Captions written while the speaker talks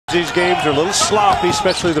These games are a little sloppy,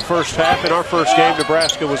 especially the first half. In our first game,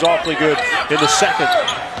 Nebraska was awfully good in the second.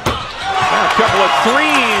 A couple of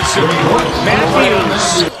threes.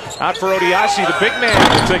 Matthews out for Odiasi, the big man,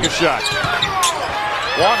 will take a shot.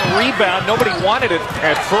 Long rebound. Nobody wanted it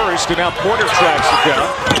at first, and now Porter tracks it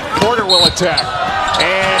down. Porter will attack.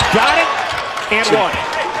 And got it. And one.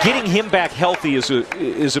 Getting him back healthy is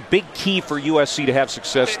a big key for USC to have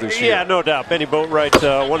success this year. Yeah, no doubt. Benny Boatwright,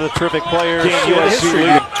 one of the terrific players.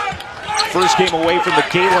 USC first game away from the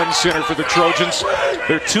Galen Center for the Trojans.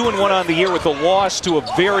 They're 2-1 on the year with a loss to a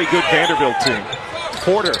very good Vanderbilt team.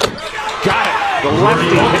 Porter got it. The lefty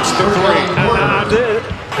hits the three.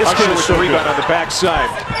 This kid was the rebound on the backside.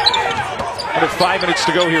 Under 5 minutes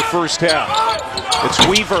to go here, first half. It's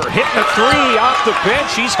Weaver hitting the three off the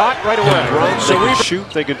bench. He's hot right away. So we shoot.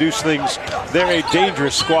 They can do things. They're a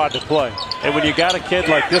dangerous squad to play. And when you got a kid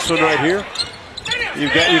like this one right here, you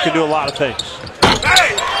can do a lot of things.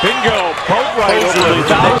 Bingo! Boatwright over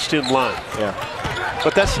the next in line. Yeah.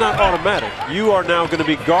 But that's not automatic. You are now going to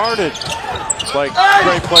be guarded like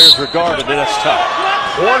great players are guarded, and that's tough.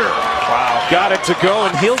 Porter. Wow. Got it to go,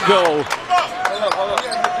 and he'll go.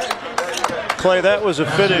 Clay, that was a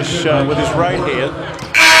finish with his right hand.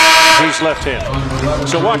 He's left-handed.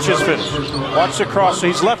 So watch his finish. Watch the cross.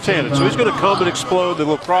 He's left-handed, so he's going to come and explode the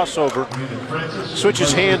little crossover.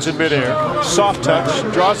 Switches hands in midair. Soft touch.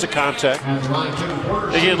 Draws the contact.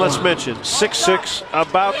 Again, let's mention 6'6",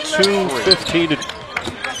 about 215.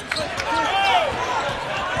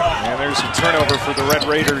 And there's a turnover for the Red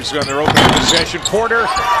Raiders on their opening possession. Porter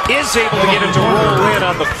is able to get it to roll in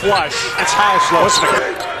on the flush. That's house low.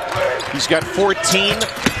 He's got 14,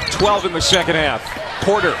 12 in the second half.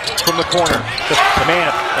 Porter from the corner.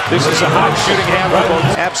 Man, this is a hot shooting half.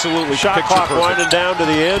 Absolutely. Shot clock winding down to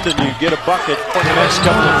the end, and you get a bucket for the next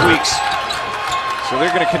couple of weeks. So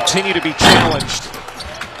they're going to continue to be challenged.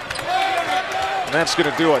 And that's going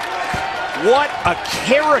to do it. What a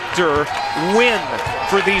character win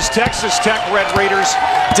for these Texas Tech Red Raiders.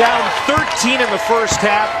 Down 13 in the first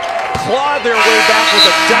half. Claw their way back with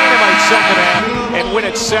a dynamite second half and win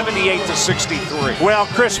it 78-63. Well,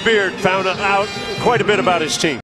 Chris Beard found out quite a bit about his team.